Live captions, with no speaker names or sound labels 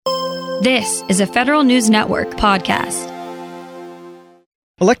This is a Federal News Network podcast.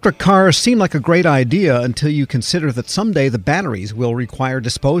 Electric cars seem like a great idea until you consider that someday the batteries will require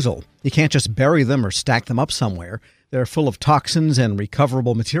disposal. You can't just bury them or stack them up somewhere. They're full of toxins and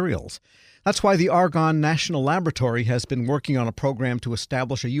recoverable materials. That's why the Argonne National Laboratory has been working on a program to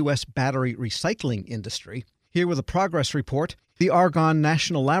establish a U.S. battery recycling industry. Here with a progress report, the Argonne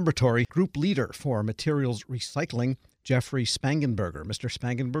National Laboratory Group Leader for Materials Recycling, Jeffrey Spangenberger. Mr.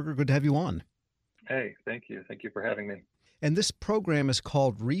 Spangenberger, good to have you on. Hey, thank you. Thank you for having me. And this program is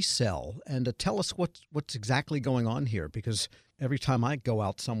called ReCell. And tell us what's exactly going on here, because every time I go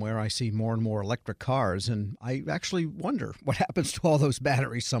out somewhere, I see more and more electric cars, and I actually wonder what happens to all those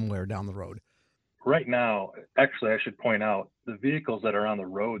batteries somewhere down the road. Right now, actually, I should point out, the vehicles that are on the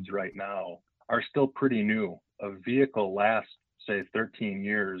roads right now are still pretty new. A vehicle lasts, say, 13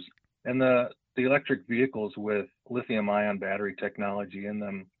 years. And the electric vehicles with lithium-ion battery technology in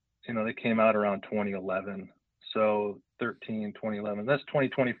them, they came out around 2011. So 2011, that's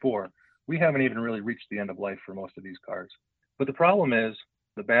 2024. We haven't even really reached the end of life for most of these cars. But the problem is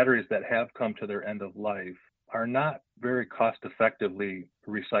the batteries that have come to their end of life are not very cost effectively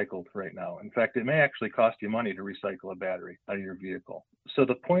recycled right now. In fact, it may actually cost you money to recycle a battery out of your vehicle. So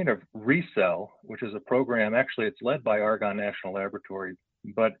the point of ReCell, which is a program, actually it's led by Argonne National Laboratory,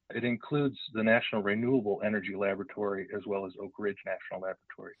 but it includes the National Renewable Energy Laboratory as well as Oak Ridge National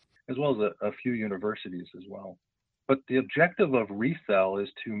Laboratory, as well as a few universities as well. But the objective of ReCell is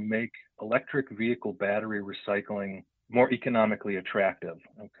to make electric vehicle battery recycling more economically attractive.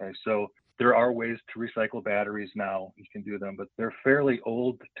 Okay, so there are ways to recycle batteries now. You can do them, but they're fairly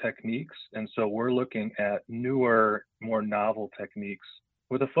old techniques. And so we're looking at newer, more novel techniques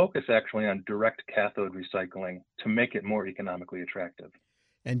with a focus actually on direct cathode recycling to make it more economically attractive.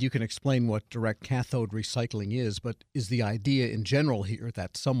 And you can explain what direct cathode recycling is, but is the idea in general here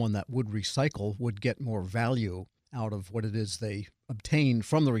that someone that would recycle would get more value out of what it is they obtain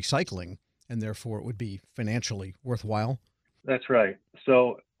from the recycling, and therefore it would be financially worthwhile? That's right.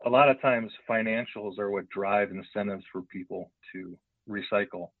 So a lot of times financials are what drive incentives for people to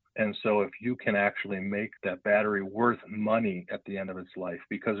recycle. And so if you can actually make that battery worth money at the end of its life,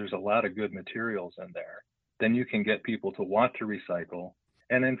 because there's a lot of good materials in there, then you can get people to want to recycle.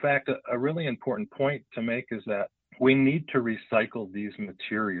 And in fact, a really important point to make is that we need to recycle these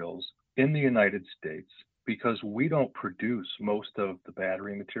materials in the United States because we don't produce most of the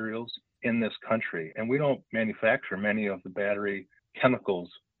battery materials in this country. And we don't manufacture many of the battery chemicals,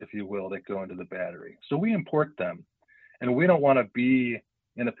 if you will, that go into the battery. So we import them. And we don't want to be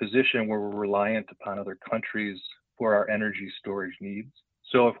in a position where we're reliant upon other countries for our energy storage needs.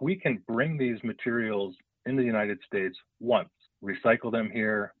 So if we can bring these materials in the United States once, recycle them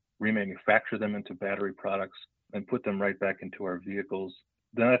here, remanufacture them into battery products, and put them right back into our vehicles,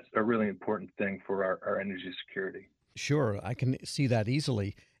 then that's a really important thing for our energy security. Sure, I can see that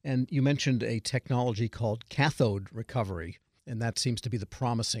easily. And you mentioned a technology called cathode recovery, and that seems to be the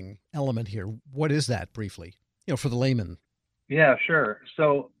promising element here. What is that briefly, for the layman? Yeah, sure.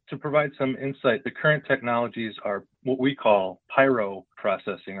 So to provide some insight, the current technologies are what we call pyro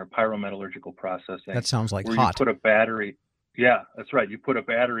processing or pyrometallurgical processing. That sounds like where hot. You put a battery. Yeah, that's right. You put a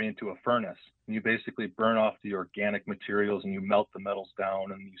battery into a furnace and you basically burn off the organic materials and you melt the metals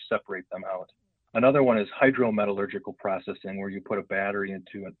down and you separate them out. Another one is hydrometallurgical processing, where you put a battery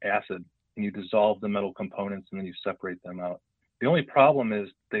into an acid and you dissolve the metal components and then you separate them out. The only problem is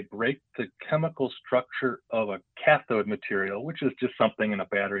they break the chemical structure of a cathode material, which is just something in a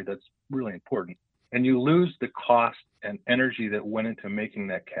battery that's really important. And you lose the cost and energy that went into making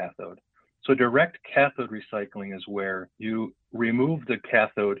that cathode. So direct cathode recycling is where you remove the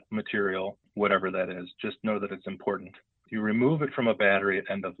cathode material, whatever that is. Just know that it's important. You remove it from a battery at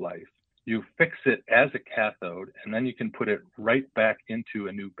end of life. You fix it as a cathode, and then you can put it right back into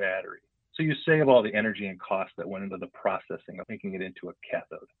a new battery. So you save all the energy and cost that went into the processing of making it into a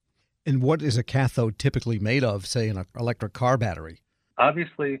cathode. And what is a cathode typically made of, say, in an electric car battery?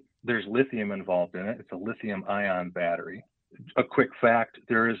 Obviously, there's lithium involved in it. It's a lithium-ion battery. A quick fact,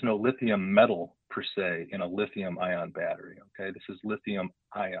 there is no lithium metal per se in a lithium-ion battery. Okay, this is lithium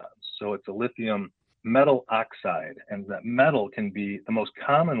ions. So it's a lithium metal oxide, and that metal can be, the most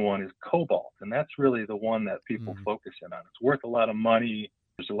common one is cobalt, and that's really the one that people focus in on. It's worth a lot of money.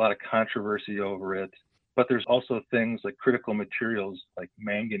 There's a lot of controversy over it, but there's also things like critical materials like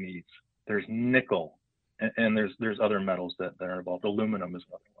manganese. There's nickel, and there's other metals that are involved. Aluminum is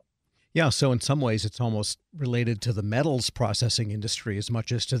another one. Yeah, so in some ways it's almost related to the metals processing industry as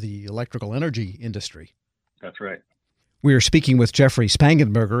much as to the electrical energy industry. That's right. We are speaking with Jeffrey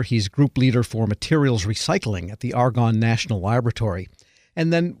Spangenberger. He's group leader for materials recycling at the Argonne National Laboratory.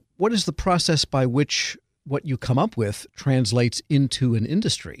 And then What is the process by which what you come up with translates into an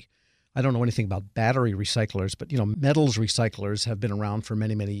industry? I don't know anything about battery recyclers, but, metals recyclers have been around for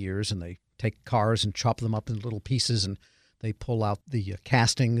many, many years, and they take cars and chop them up in little pieces, and they pull out the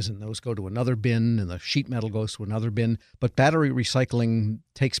castings, and those go to another bin, and the sheet metal goes to another bin. But battery recycling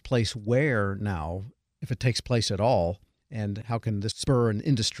takes place where now, if it takes place at all, and how can this spur an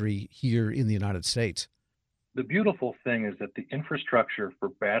industry here in the United States? The beautiful thing is that the infrastructure for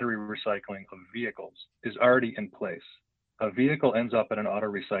battery recycling of vehicles is already in place. A vehicle ends up at an auto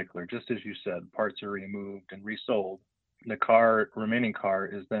recycler, just as you said, parts are removed and resold. The remaining car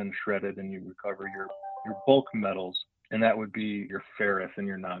is then shredded and you recover your bulk metals, and that would be your ferrous and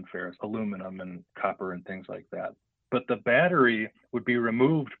your non-ferrous, aluminum and copper and things like that. But the battery would be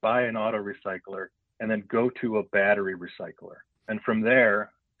removed by an auto recycler and then go to a battery recycler. And from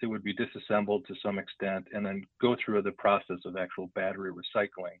there, it would be disassembled to some extent and then go through the process of actual battery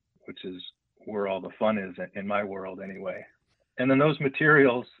recycling, which is where all the fun is in my world anyway. And then those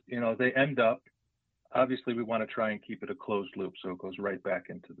materials, they end up, obviously we want to try and keep it a closed loop so it goes right back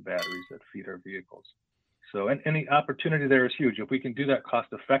into the batteries that feed our vehicles. So any opportunity there is huge. If we can do that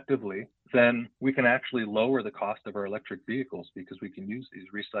cost effectively, then we can actually lower the cost of our electric vehicles because we can use these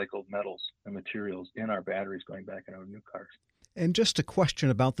recycled metals and materials in our batteries going back in our new cars. And just a question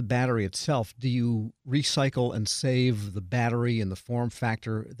about the battery itself. Do you recycle and save the battery in the form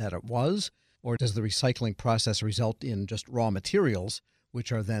factor that it was? Or does the recycling process result in just raw materials,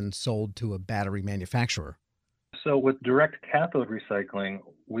 which are then sold to a battery manufacturer? So with direct cathode recycling,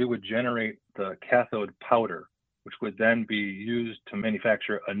 we would generate the cathode powder, which would then be used to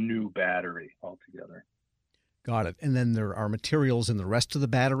manufacture a new battery altogether. Got it. And then there are materials in the rest of the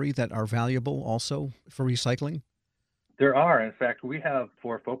battery that are valuable also for recycling? There are. In fact, we have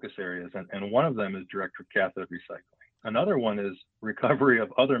 4 focus areas, and one of them is direct cathode recycling. Another one is recovery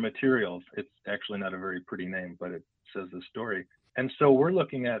of other materials. It's actually not a very pretty name, but it says the story. And so we're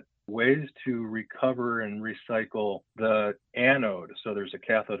looking at ways to recover and recycle the anode. So there's a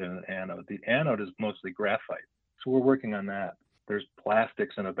cathode and an anode. The anode is mostly graphite. So we're working on that. There's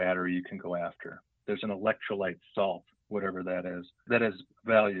plastics in a battery you can go after. There's an electrolyte salt, whatever that is has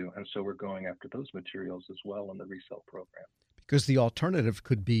value. And so we're going after those materials as well in the resale program. Because the alternative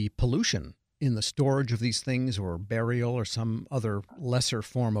could be pollution in the storage of these things or burial or some other lesser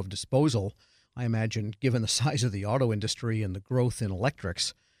form of disposal. I imagine, given the size of the auto industry and the growth in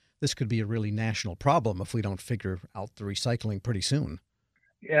electrics, this could be a really national problem if we don't figure out the recycling pretty soon.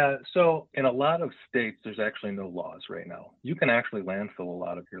 Yeah, so in a lot of states, there's actually no laws right now. You can actually landfill a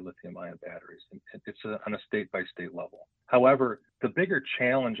lot of your lithium-ion batteries. It's on a state-by-state level. However, the bigger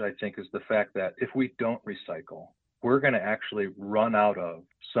challenge, I think, is the fact that if we don't recycle, we're going to actually run out of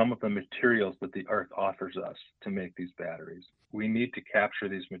some of the materials that the earth offers us to make these batteries. We need to capture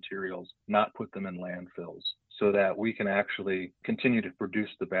these materials, not put them in landfills, so that we can actually continue to produce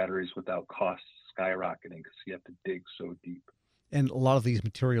the batteries without costs skyrocketing because you have to dig so deep. And a lot of these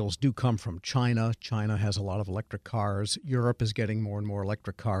materials do come from China. China has a lot of electric cars. Europe is getting more and more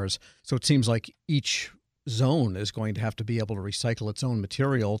electric cars. So it seems like each zone is going to have to be able to recycle its own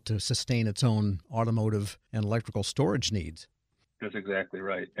material to sustain its own automotive and electrical storage needs. That's exactly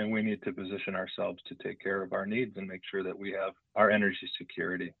right. And we need to position ourselves to take care of our needs and make sure that we have our energy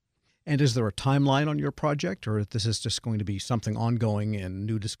security. And is there a timeline on your project, or this is just going to be something ongoing and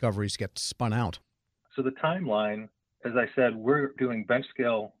new discoveries get spun out? So the timeline, as I said, we're doing bench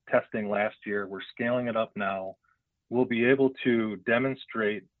scale testing last year. We're scaling it up now. We'll be able to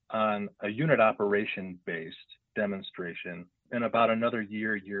demonstrate on a unit operation based demonstration in about another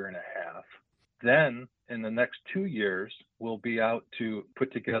year and a half. Then in the next 2 years, we'll be out to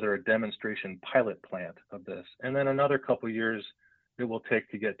put together a demonstration pilot plant of this. And then another couple of years it will take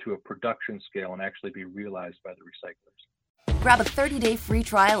to get to a production scale and actually be realized by the recyclers. Grab a 30-day free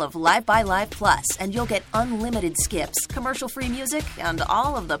trial of Live by Live Plus, and you'll get unlimited skips, commercial-free music, and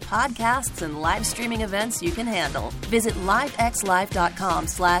all of the podcasts and live streaming events you can handle. Visit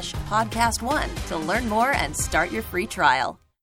livexlive.com/podcast1 to learn more and start your free trial.